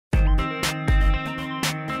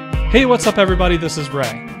Hey, what's up everybody, this is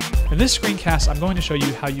Ray. In this screencast, I'm going to show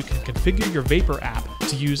you how you can configure your Vapor app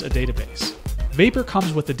to use a database. Vapor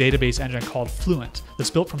comes with a database engine called Fluent that's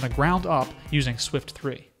built from the ground up using Swift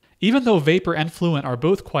 3. Even though Vapor and Fluent are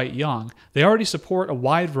both quite young, they already support a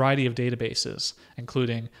wide variety of databases,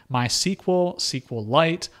 including MySQL,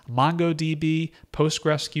 SQLite, MongoDB,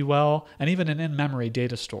 PostgreSQL, and even an in-memory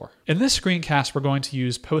data store. In this screencast, we're going to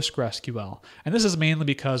use PostgreSQL, and this is mainly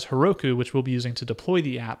because Heroku, which we'll be using to deploy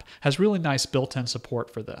the app, has really nice built-in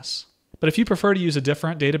support for this. But if you prefer to use a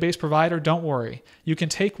different database provider, don't worry. You can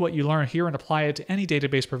take what you learn here and apply it to any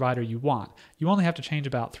database provider you want. You only have to change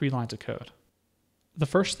about 3 lines of code. The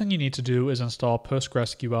first thing you need to do is install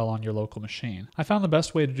PostgreSQL on your local machine. I found the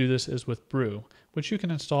best way to do this is with brew, which you can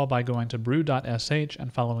install by going to brew.sh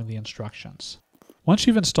and following the instructions. Once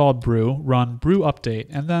you've installed brew, run brew update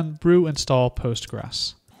and then brew install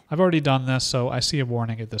Postgres. I've already done this, so I see a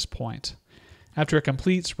warning at this point. After it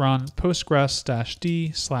completes, run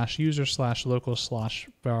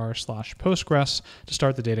postgres-d/user/local/var/postgres to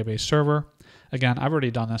start the database server. Again, I've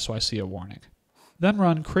already done this, so I see a warning. Then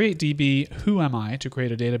run createdb whoami to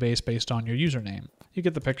create a database based on your username. You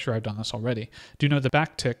get the picture, I've done this already. Do note the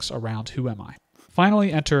backticks around whoami.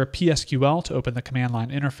 Finally, enter PSQL to open the command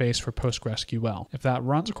line interface for PostgreSQL. If that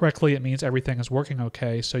runs correctly, it means everything is working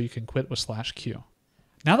okay, so you can quit with /q.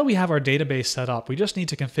 Now that we have our database set up, we just need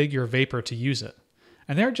to configure Vapor to use it.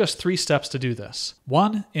 And there are just 3 steps to do this.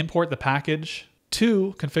 1, import the package.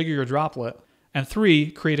 2, configure your droplet. And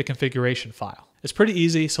 3, create a configuration file. It's pretty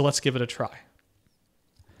easy, so let's give it a try.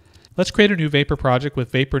 Let's create a new Vapor project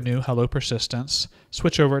with Vapor new hello persistence,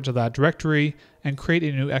 switch over to that directory, and create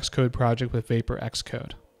a new Xcode project with Vapor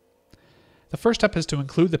Xcode. The first step is to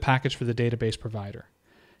include the package for the database provider.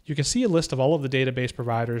 You can see a list of all of the database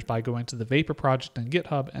providers by going to the Vapor project in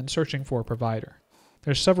GitHub and searching for a provider.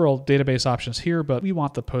 There's several database options here, but we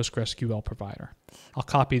want the PostgreSQL provider. I'll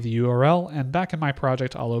copy the URL, and back in my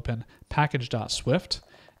project I'll open package.swift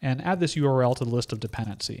and add this URL to the list of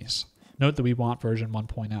dependencies. Note that we want version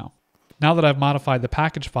 1.0. Now that I've modified the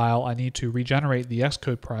package file, I need to regenerate the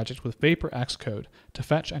Xcode project with Vapor Xcode to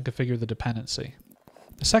fetch and configure the dependency.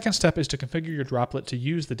 The second step is to configure your droplet to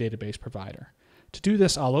use the database provider. To do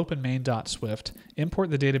this, I'll open main.swift,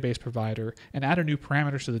 import the database provider, and add a new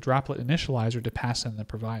parameter to the droplet initializer to pass in the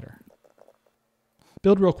provider.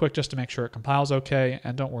 Build real quick just to make sure it compiles okay,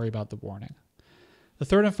 and don't worry about the warning. The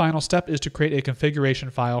third and final step is to create a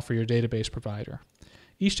configuration file for your database provider.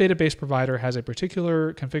 Each database provider has a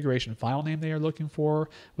particular configuration file name they are looking for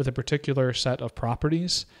with a particular set of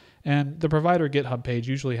properties, and the provider GitHub page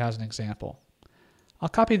usually has an example. I'll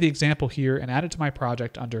copy the example here and add it to my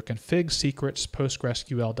project under config secrets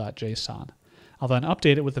postgresql.json. I'll then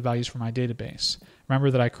update it with the values for my database.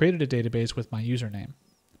 Remember that I created a database with my username.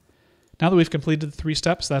 Now that we've completed the 3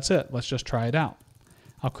 steps, that's it. Let's just try it out.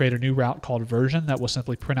 I'll create a new route called version that will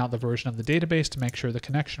simply print out the version of the database to make sure the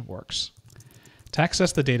connection works. To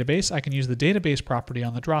access the database, I can use the database property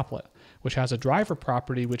on the droplet, which has a driver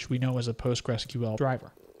property which we know is a PostgreSQL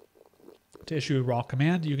driver. To issue a raw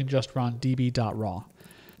command, you can just run db.raw.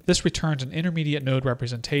 This returns an intermediate node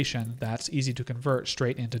representation that's easy to convert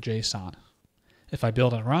straight into JSON. If I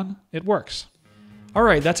build and run, it works.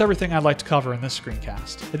 Alright, that's everything I'd like to cover in this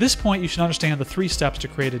screencast. At this point, you should understand the 3 steps to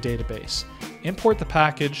create a database. Import the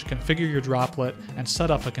package, configure your droplet, and set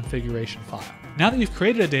up a configuration file. Now that you've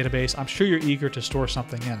created a database, I'm sure you're eager to store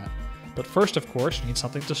something in it. But first, of course, you need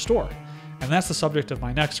something to store. And that's the subject of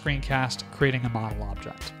my next screencast, creating a model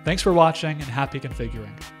object. Thanks for watching and happy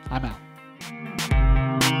configuring. I'm out.